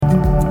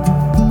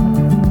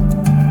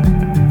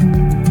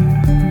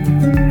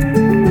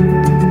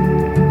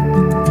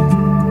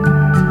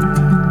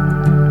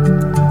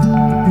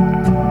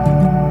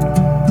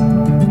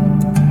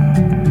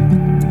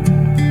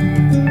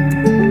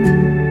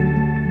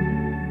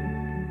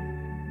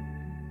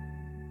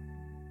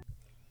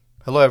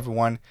Hello,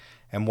 everyone,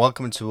 and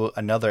welcome to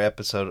another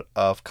episode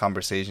of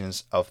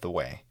Conversations of the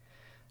Way.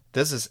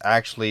 This is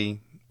actually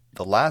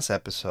the last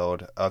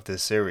episode of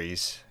this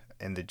series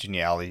in the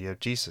genealogy of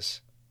Jesus.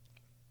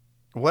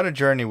 What a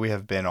journey we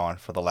have been on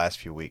for the last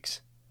few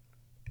weeks.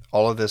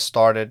 All of this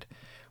started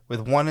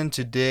with wanting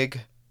to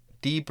dig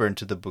deeper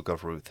into the book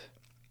of Ruth,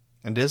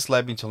 and this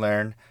led me to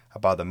learn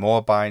about the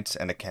Moabites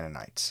and the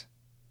Canaanites.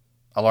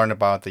 I learned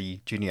about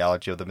the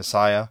genealogy of the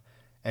Messiah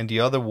and the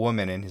other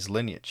women in his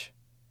lineage.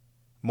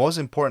 Most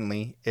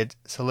importantly, it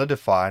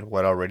solidified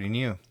what I already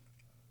knew,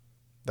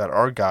 that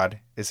our God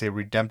is a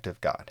redemptive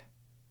God.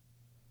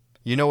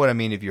 You know what I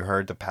mean if you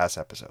heard the past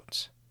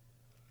episodes.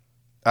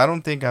 I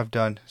don't think I've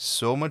done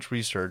so much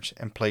research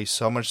and placed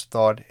so much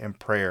thought and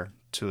prayer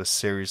to a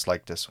series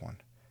like this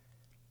one.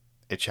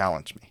 It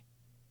challenged me.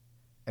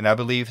 And I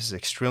believe it's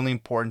extremely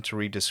important to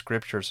read the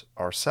scriptures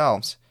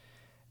ourselves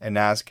and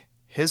ask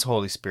His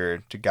Holy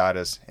Spirit to guide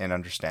us in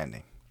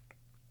understanding.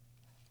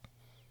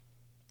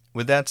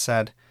 With that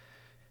said,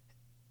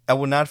 I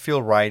would not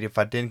feel right if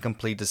I didn't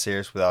complete the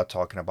series without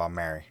talking about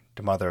Mary,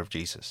 the mother of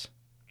Jesus,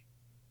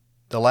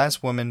 the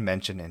last woman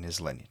mentioned in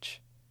his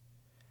lineage.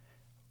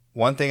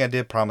 One thing I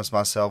did promise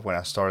myself when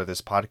I started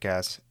this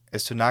podcast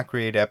is to not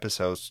create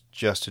episodes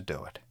just to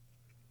do it.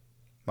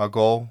 My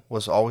goal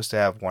was always to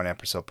have one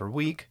episode per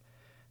week,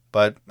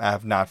 but I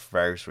have not for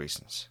various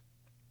reasons.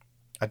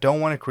 I don't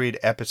want to create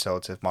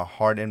episodes if my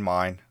heart and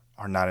mind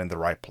are not in the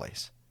right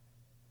place.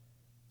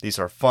 These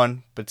are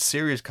fun but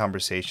serious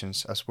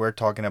conversations as we're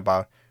talking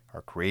about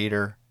our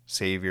Creator,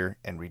 Savior,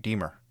 and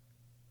Redeemer.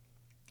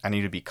 I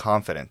need to be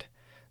confident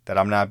that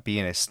I'm not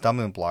being a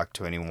stumbling block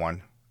to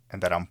anyone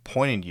and that I'm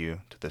pointing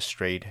you to the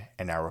straight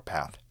and narrow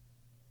path.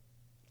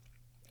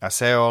 I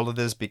say all of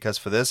this because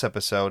for this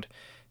episode,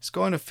 it's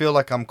going to feel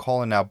like I'm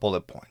calling out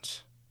bullet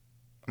points.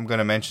 I'm going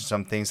to mention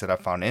some things that I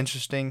found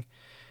interesting,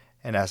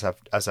 and as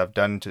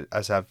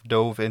I've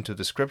dove into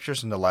the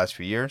scriptures in the last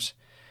few years,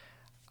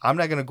 I'm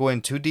not going to go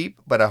in too deep,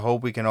 but I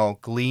hope we can all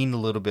glean a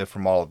little bit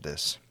from all of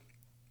this.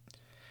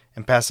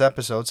 In past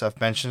episodes,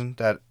 I've mentioned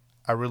that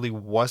I really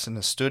wasn't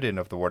a student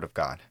of the Word of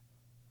God.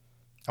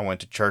 I went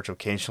to church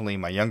occasionally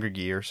in my younger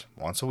years,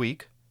 once a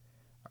week.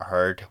 I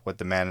heard what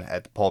the man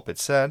at the pulpit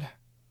said,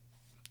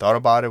 thought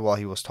about it while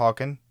he was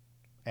talking,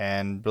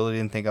 and really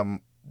didn't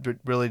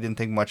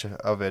think much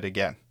of it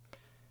again.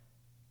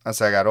 As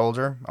I got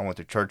older, I went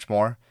to church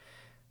more,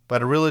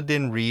 but I really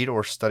didn't read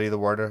or study the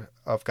Word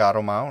of God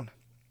on my own.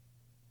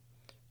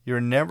 You're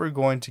never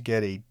going to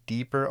get a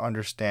deeper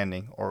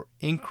understanding or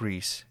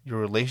increase your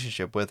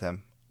relationship with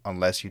Him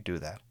unless you do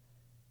that.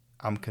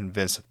 I'm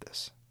convinced of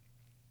this.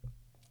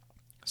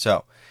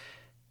 So,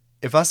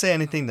 if I say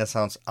anything that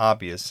sounds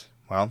obvious,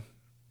 well,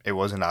 it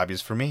wasn't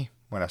obvious for me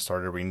when I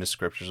started reading the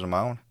scriptures on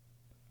my own.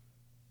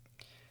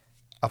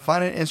 I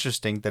find it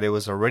interesting that it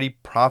was already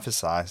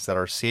prophesied that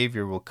our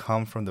Savior will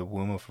come from the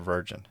womb of a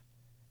virgin.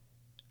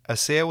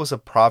 Isaiah was a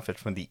prophet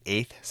from the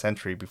 8th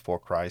century before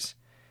Christ,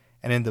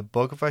 and in the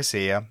book of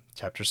Isaiah,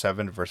 chapter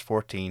 7, verse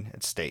 14,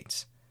 it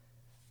states,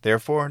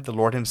 "Therefore the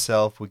Lord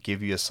Himself will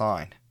give you a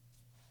sign.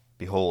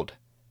 Behold,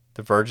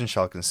 the virgin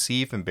shall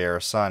conceive and bear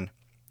a son,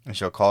 and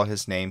shall call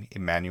his name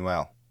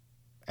Emmanuel."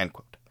 End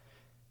quote.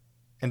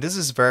 And this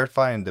is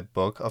verified in the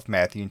book of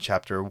Matthew,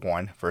 chapter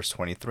 1, verse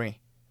 23.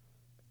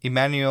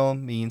 Emmanuel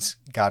means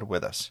God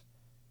with us.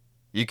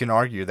 You can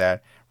argue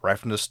that right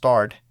from the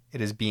start, it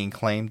is being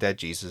claimed that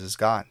Jesus is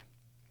God.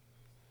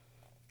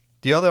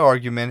 The other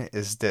argument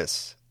is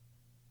this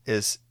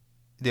is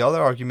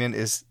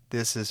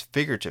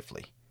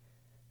figuratively,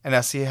 and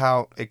I see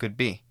how it could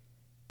be.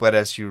 But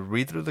as you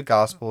read through the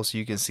Gospels,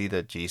 you can see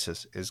that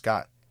Jesus is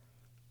God.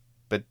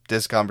 But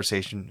this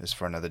conversation is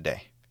for another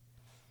day.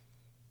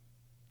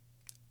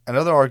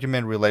 Another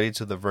argument related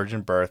to the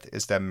virgin birth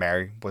is that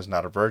Mary was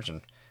not a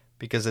virgin,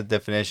 because the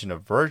definition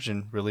of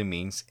virgin really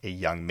means a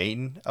young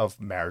maiden of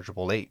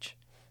marriageable age.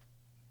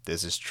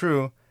 This is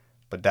true,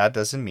 but that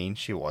doesn't mean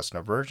she wasn't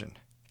a virgin.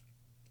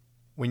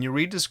 When you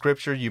read the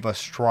scripture, you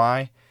must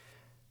try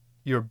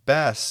your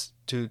best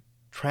to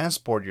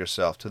transport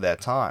yourself to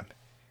that time.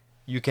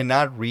 You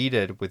cannot read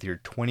it with your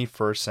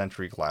 21st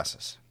century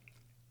glasses.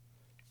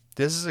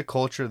 This is a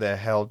culture that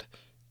held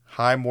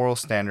high moral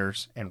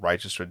standards and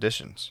righteous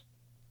traditions.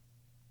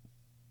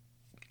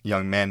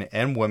 Young men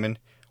and women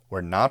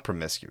were not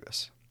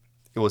promiscuous.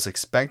 It was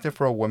expected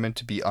for a woman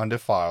to be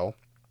undefiled,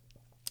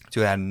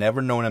 to have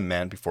never known a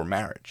man before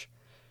marriage.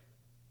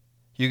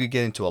 You could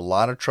get into a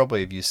lot of trouble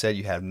if you said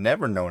you have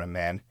never known a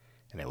man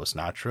and it was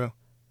not true.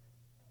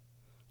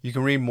 You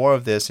can read more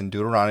of this in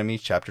Deuteronomy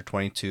chapter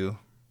 22,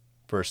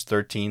 verse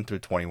 13 through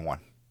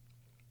 21.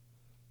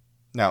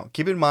 Now,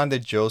 keep in mind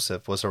that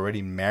Joseph was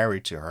already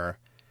married to her,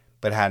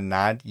 but had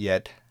not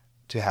yet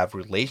to have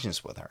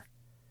relations with her.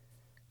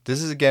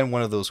 This is again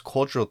one of those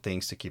cultural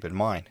things to keep in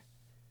mind.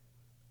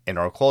 In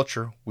our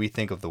culture, we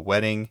think of the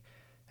wedding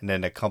and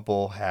then the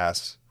couple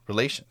has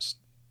relations.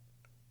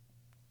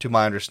 To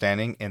my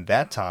understanding, in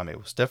that time it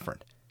was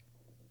different.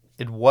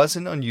 It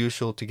wasn't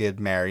unusual to get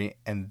married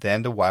and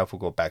then the wife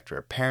would go back to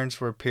her parents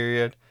for a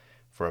period,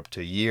 for up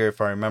to a year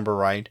if I remember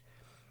right.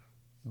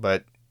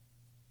 But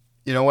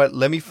you know what?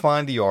 Let me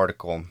find the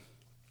article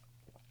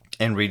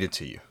and read it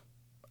to you.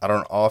 I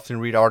don't often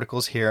read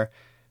articles here,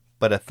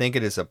 but I think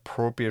it is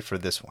appropriate for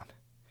this one.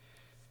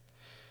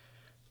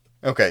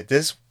 Okay,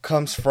 this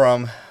comes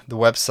from the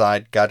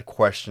website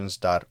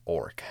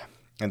godquestions.org.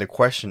 And the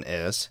question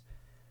is,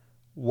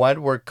 what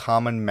were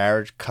common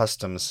marriage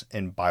customs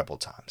in Bible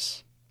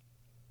times?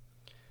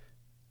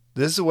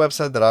 This is a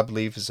website that I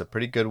believe is a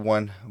pretty good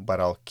one, but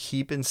I'll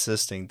keep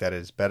insisting that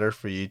it is better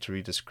for you to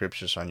read the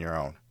scriptures on your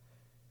own.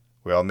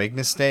 We all make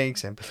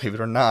mistakes, and believe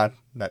it or not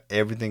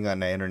everything on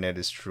the internet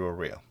is true or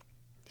real.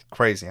 It's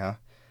crazy, huh?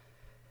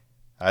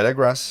 I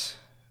digress,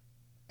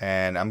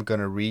 and I'm going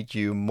to read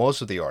you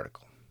most of the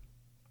article.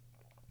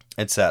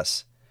 It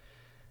says,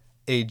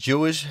 a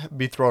Jewish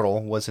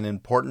betrothal was an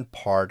important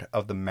part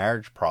of the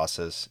marriage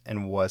process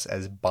and was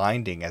as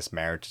binding as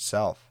marriage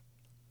itself.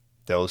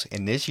 Those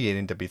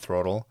initiating the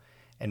betrothal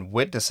and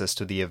witnesses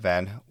to the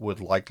event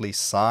would likely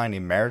sign a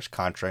marriage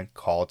contract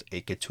called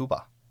a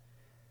ketubah.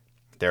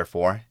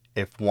 Therefore,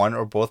 if one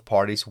or both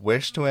parties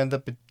wish to end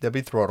the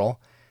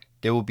betrothal,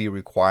 they will be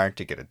required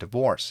to get a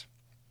divorce.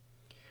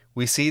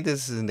 We see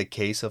this in the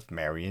case of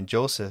Mary and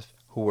Joseph,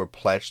 who were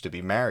pledged to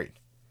be married.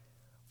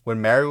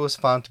 When Mary was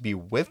found to be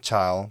with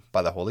child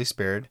by the Holy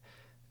Spirit,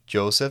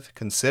 Joseph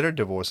considered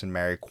divorcing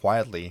Mary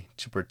quietly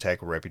to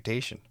protect her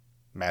reputation.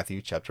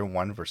 Matthew chapter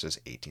 1 verses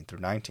 18 through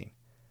 19.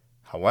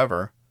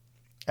 However,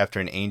 after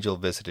an angel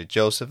visited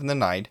Joseph in the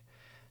night,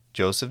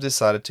 Joseph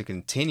decided to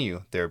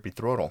continue their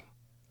betrothal.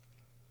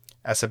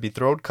 As a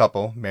betrothed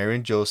couple, Mary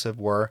and Joseph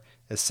were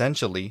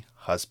essentially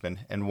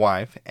husband and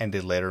wife, and they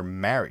later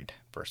married.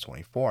 Verse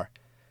 24.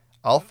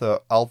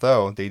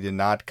 Although they did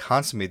not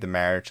consummate the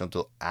marriage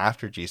until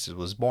after Jesus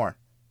was born.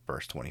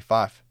 Verse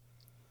 25.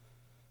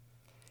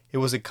 It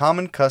was a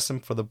common custom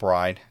for the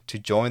bride to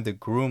join the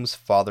groom's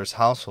father's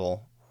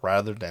household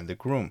rather than the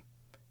groom,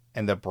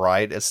 and the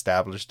bride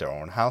established their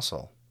own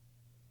household.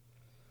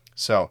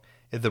 So,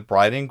 if the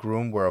bride and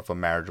groom were of a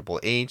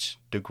marriageable age,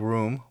 the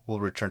groom will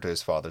return to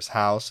his father's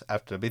house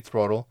after the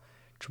betrothal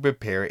to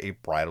prepare a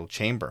bridal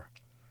chamber.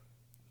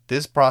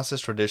 This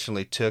process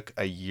traditionally took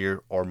a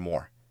year or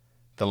more,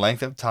 the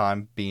length of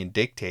time being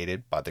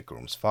dictated by the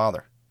groom's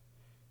father.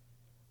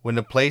 When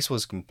the place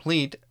was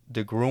complete,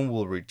 the groom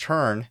will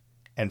return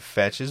and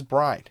fetch his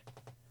bride.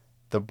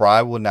 The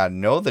bride will not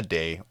know the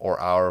day or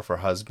hour of her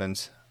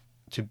husband's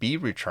to be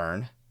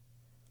returned,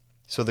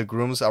 so the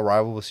groom's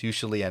arrival was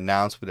usually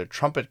announced with a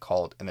trumpet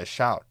call and a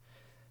shout,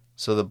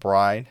 so the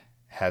bride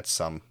had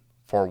some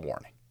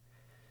forewarning.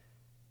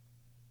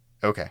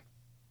 Okay,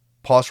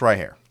 pause right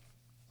here.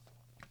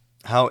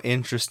 How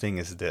interesting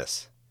is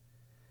this?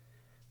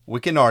 We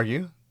can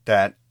argue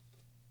that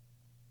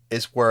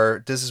this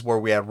is where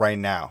we are right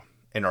now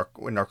in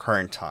our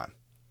current time.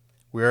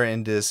 We're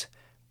in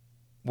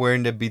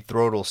the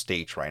betrothal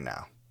stage right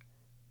now,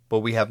 but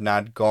we have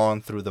not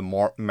gone through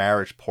the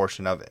marriage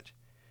portion of it.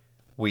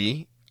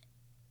 We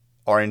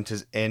are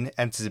in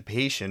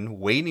anticipation,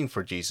 waiting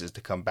for Jesus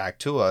to come back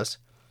to us,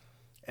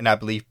 and I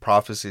believe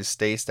prophecy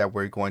states that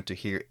we're going to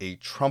hear a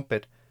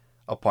trumpet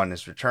upon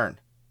his return.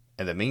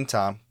 In the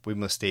meantime, we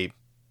must stay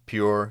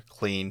pure,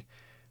 clean,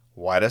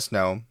 white as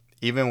snow,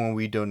 even when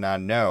we do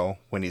not know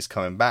when he's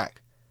coming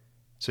back,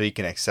 so he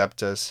can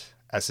accept us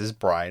as his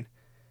bride.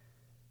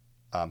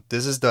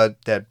 This is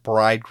that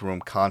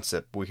bridegroom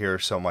concept we hear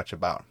so much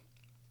about.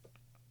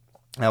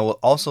 I would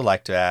also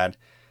like to add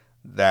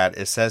that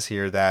it says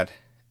here that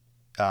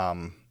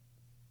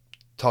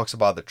talks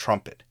about the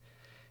trumpet,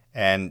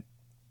 and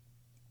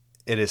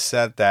it is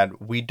said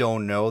that we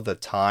don't know the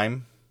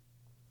time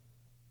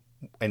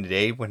and the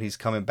day when he's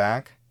coming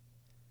back.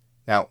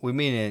 Now, we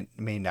may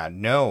not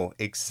know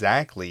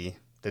exactly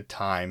the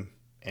time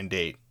and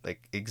date,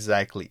 like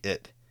exactly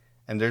it.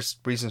 And there's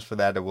reasons for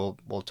that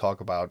we'll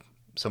talk about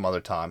some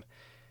other time.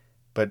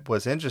 But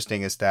what's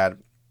interesting is that,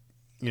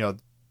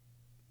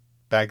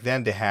 back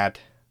then they had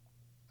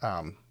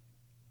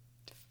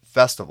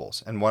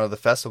festivals. And one of the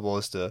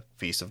festivals is the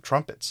Feast of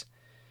Trumpets.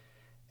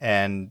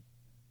 And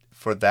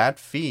for that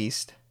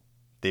feast,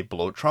 they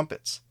blow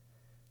trumpets.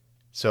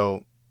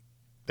 So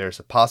there's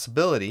a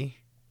possibility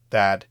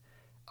that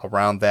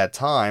around that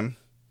time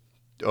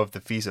of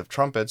the Feast of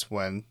Trumpets,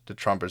 when the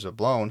trumpets are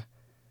blown,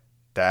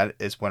 that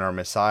is when our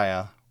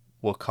Messiah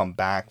will come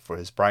back for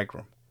his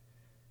bridegroom.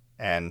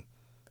 And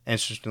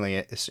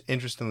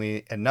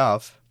interestingly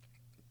enough,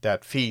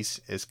 that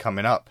feast is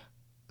coming up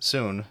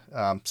soon,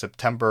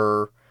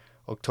 September,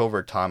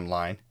 October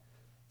timeline.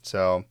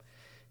 So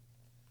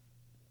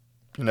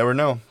you never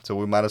know. So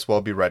we might as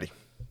well be ready.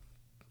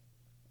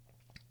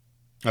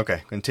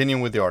 Okay,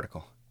 continuing with the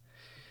article.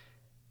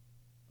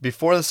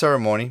 Before the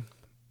ceremony,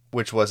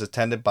 which was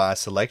attended by a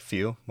select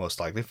few, most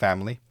likely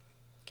family,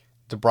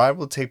 the bride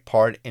will take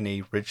part in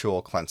a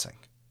ritual cleansing.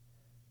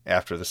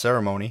 After the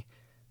ceremony,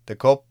 the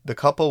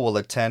couple will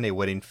attend a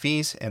wedding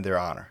feast in their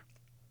honor.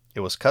 It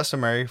was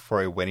customary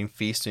for a wedding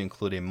feast to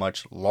include a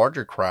much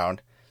larger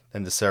crowd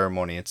than the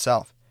ceremony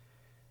itself,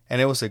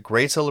 and it was a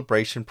great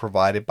celebration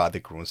provided by the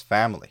groom's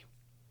family.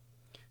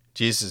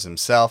 Jesus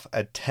himself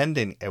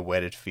attending a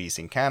wedding feast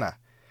in Cana,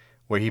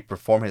 where he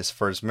performed his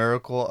first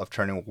miracle of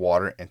turning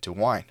water into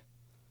wine.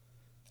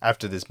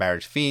 After this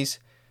marriage feast,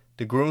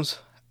 the groom's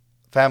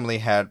family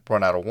had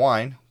run out of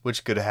wine,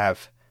 which could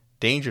have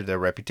endangered their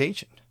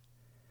reputation.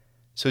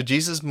 So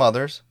Jesus'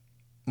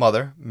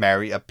 mother,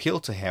 Mary,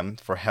 appealed to him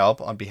for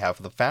help on behalf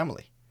of the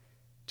family.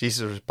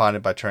 Jesus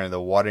responded by turning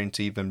the water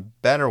into even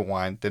better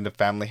wine than the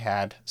family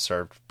had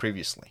served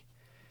previously.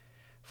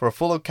 For a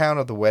full account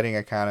of the wedding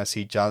at Cana,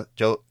 see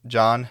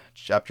John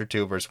chapter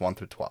 2, verse 1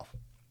 through 12.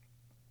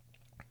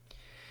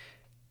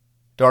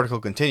 The article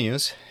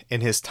continues,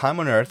 in his time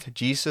on earth,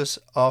 Jesus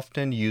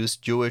often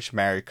used Jewish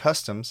marriage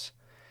customs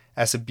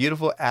as a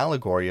beautiful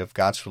allegory of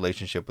God's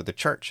relationship with the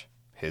church,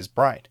 his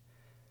bride.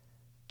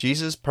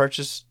 Jesus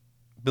purchased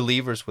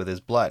believers with his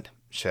blood,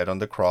 shed on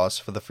the cross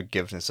for the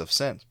forgiveness of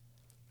sins.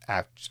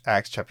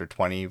 Acts chapter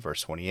 20,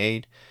 verse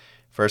 28,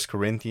 1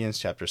 Corinthians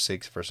chapter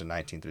 6, verses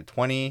 19 through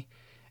 20,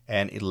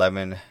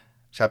 and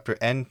chapter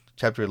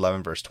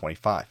 11, verse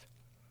 25.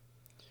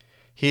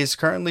 He is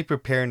currently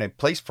preparing a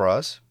place for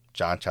us,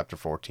 John chapter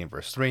 14,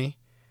 verse 3,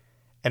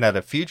 and at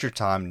a future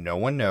time no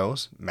one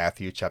knows,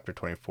 Matthew chapter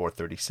 24,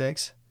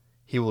 36,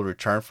 he will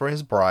return for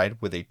his bride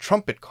with a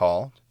trumpet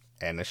call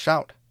and a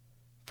shout,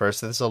 1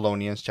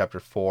 Thessalonians chapter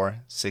 4,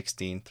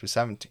 16 through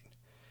 17.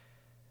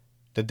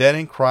 The dead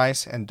in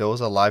Christ and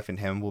those alive in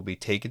him will be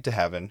taken to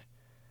heaven,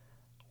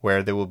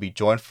 where they will be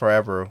joined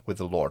forever with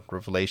the Lord,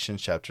 Revelation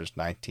chapters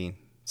 19,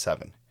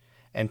 7,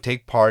 and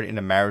take part in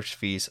the marriage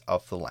feast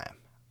of the Lamb,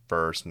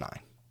 verse 9.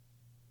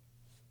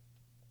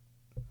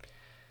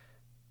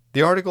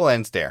 The article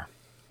ends there,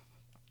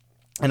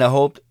 and I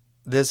hope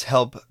this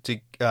helped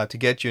to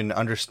get you an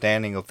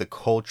understanding of the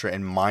culture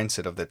and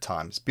mindset of the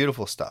time. It's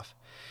beautiful stuff.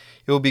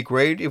 It would be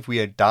great if we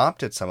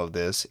adopted some of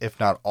this, if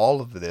not all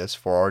of this,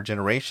 for our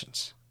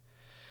generations.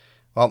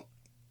 Well,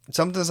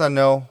 sometimes I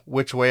know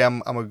which way I'm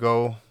going to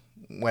go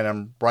when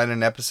I'm writing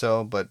an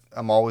episode, but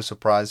I'm always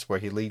surprised where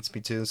he leads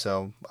me to.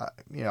 So,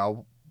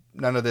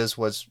 none of this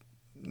was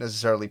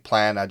necessarily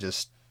planned. I'll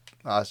just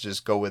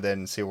go with it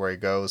and see where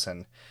it goes.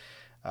 And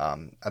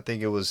I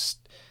think it was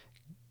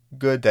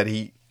good that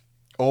he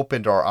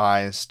opened our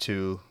eyes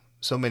to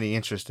so many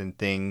interesting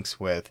things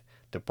with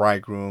the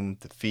bridegroom,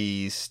 the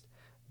feast,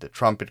 the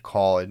trumpet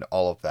call, and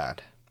all of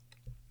that.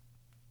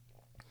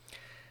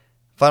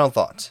 Final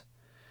thoughts.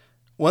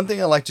 One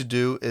thing I like to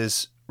do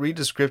is read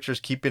the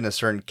scriptures keeping a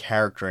certain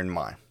character in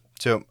mind.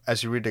 So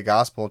as you read the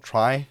gospel,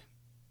 try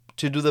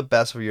to do the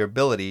best of your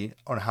ability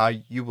on how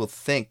you will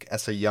think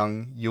as a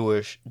young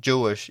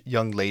Jewish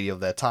young lady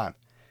of that time.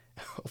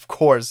 Of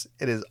course,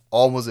 it is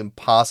almost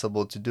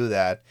impossible to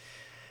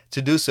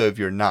do so if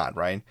you're not,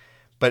 right?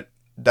 But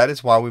that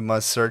is why we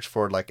must search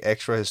for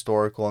extra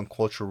historical and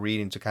cultural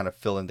reading to kind of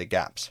fill in the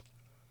gaps.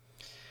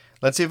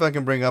 Let's see if I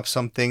can bring up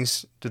some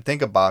things to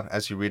think about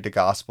as you read the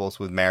Gospels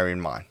with Mary in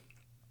mind.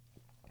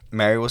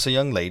 Mary was a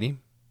young lady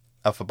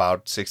of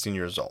about 16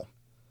 years old.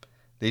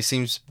 This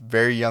seems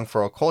very young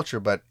for our culture,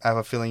 but I have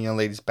a feeling young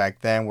ladies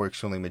back then were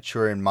extremely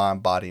mature in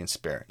mind, body, and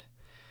spirit.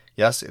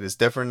 Yes, it is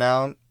different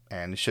now,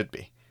 and it should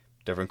be.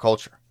 Different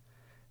culture.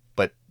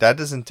 But that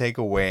doesn't take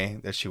away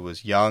that she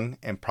was young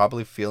and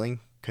probably feeling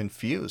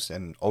confused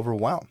and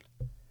overwhelmed.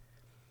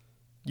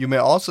 You may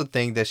also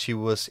think that she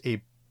was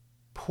a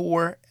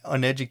poor,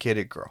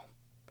 uneducated girl.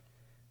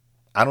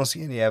 I don't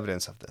see any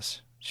evidence of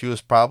this. She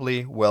was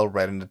probably well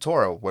read in the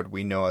Torah, what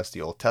we know as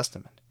the Old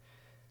Testament.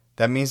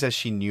 That means that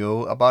she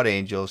knew about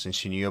angels and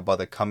she knew about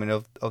the coming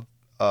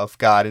of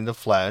God in the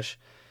flesh.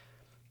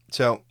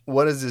 So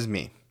what does this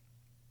mean?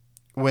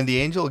 When the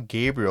angel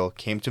Gabriel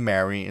came to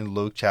Mary in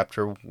Luke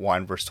chapter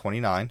 1 verse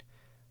 29,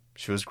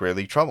 she was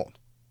greatly troubled.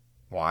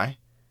 Why?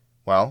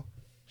 Well,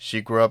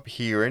 she grew up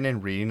hearing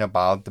and reading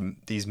about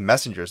these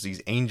messengers,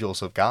 these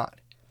angels of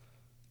God.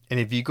 And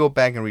if you go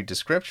back and read the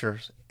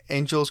scriptures,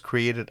 angels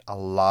created a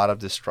lot of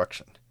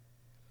destruction.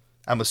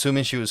 I'm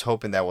assuming she was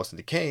hoping that wasn't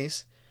the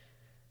case.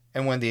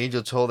 And when the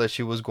angel told her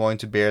she was going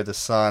to bear the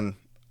Son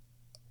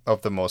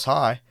of the Most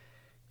High,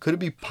 could it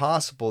be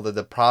possible that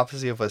the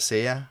prophecy of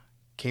Isaiah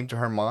came to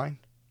her mind?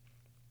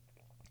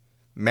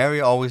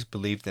 Mary always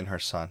believed in her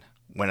son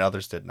when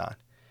others did not.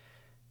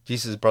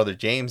 Jesus' brother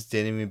James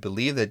didn't even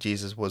believe that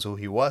Jesus was who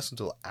he was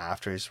until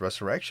after his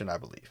resurrection, I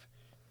believe.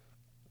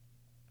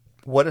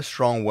 What a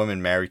strong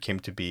woman Mary came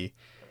to be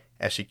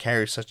as she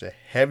carried such a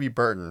heavy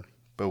burden,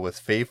 but was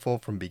faithful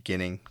from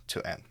beginning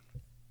to end.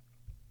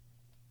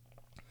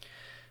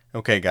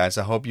 Okay, guys,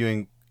 I hope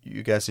you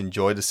guys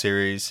enjoyed the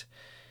series.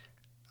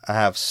 I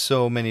have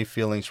so many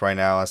feelings right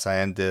now as I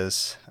end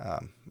this.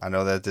 I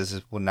know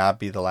that will not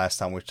be the last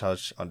time we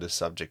touch on this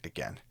subject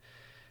again.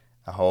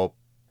 I hope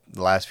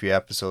the last few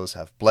episodes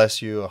have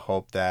blessed you. I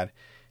hope that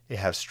it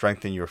has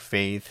strengthened your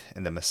faith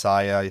in the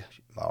Messiah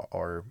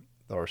or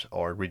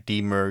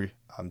Redeemer,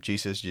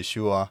 Jesus,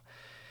 Yeshua.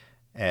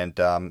 And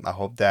I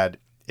hope that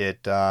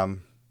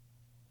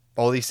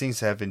all these things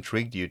have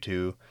intrigued you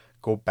to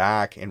go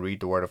back and read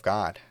the Word of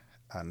God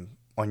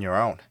on your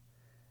own.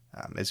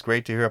 It's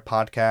great to hear a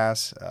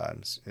podcast.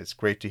 It's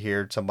great to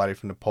hear somebody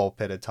from the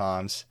pulpit at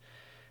times.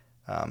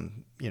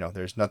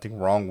 There's nothing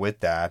wrong with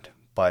that,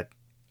 but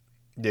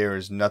there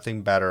is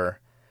nothing better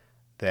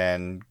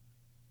than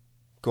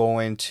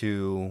going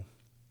to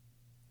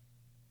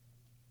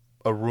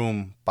a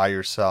room by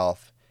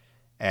yourself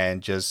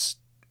and just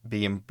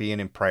being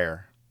in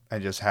prayer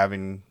and just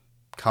having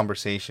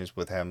conversations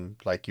with him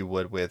like you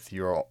would with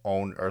your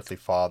own earthly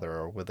father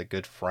or with a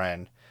good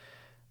friend.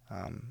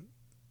 Um,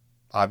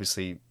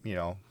 Obviously,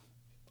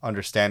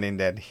 understanding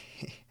that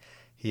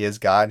he is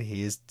God,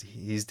 he's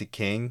the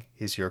king,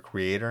 he's your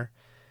creator.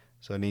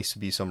 So it needs to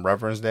be some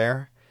reverence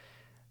there.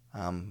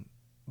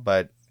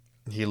 But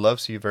he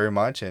loves you very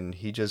much, and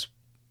he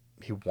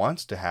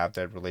wants to have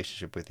that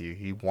relationship with you.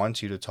 He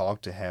wants you to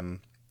talk to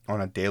him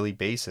on a daily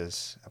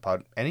basis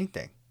about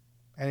anything.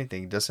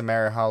 Anything. It doesn't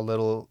matter how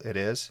little it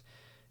is.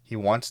 He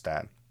wants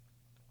that.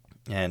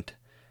 And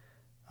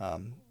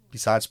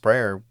besides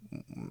prayer,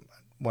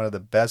 one of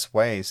the best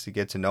ways to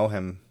get to know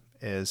him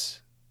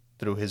is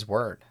through his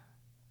word,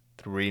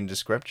 through reading the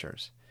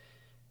scriptures.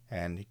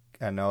 And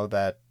I know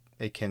that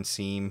it can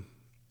seem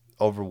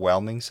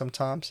overwhelming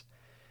sometimes,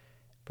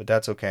 but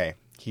that's okay.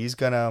 He's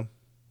gonna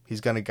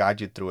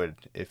guide you through it.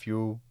 If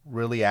you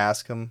really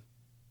ask him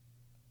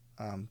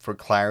for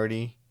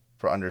clarity,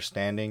 for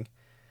understanding,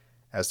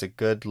 as the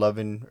good,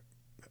 loving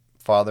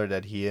father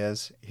that he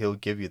is, he'll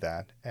give you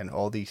that. And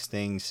all these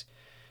things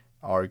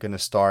are gonna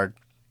start,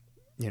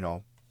 you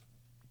know,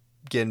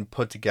 getting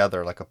put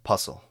together like a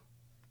puzzle.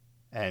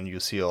 And you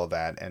see all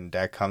that, and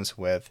that comes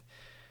with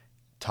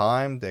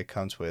time, that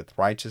comes with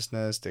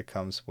righteousness, that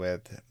comes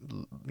with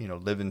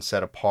living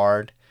set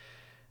apart,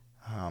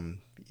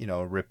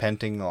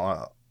 repenting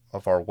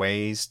of our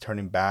ways,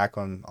 turning back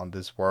on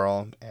this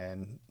world,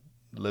 and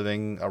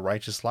living a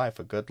righteous life,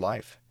 a good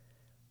life.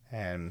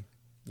 And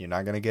you're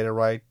not going to get it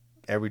right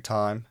every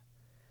time,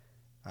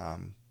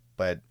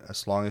 but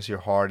as long as your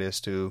heart is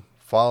to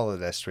follow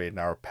that straight and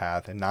narrow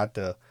path and not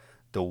the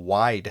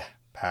wide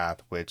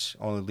path which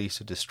only leads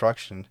to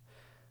destruction,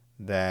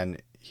 then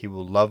he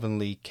will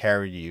lovingly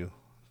carry you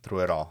through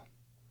it all.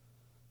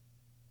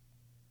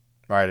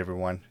 All right,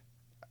 everyone.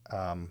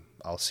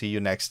 I'll see you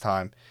next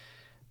time.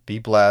 Be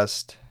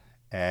blessed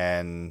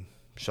and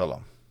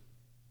shalom.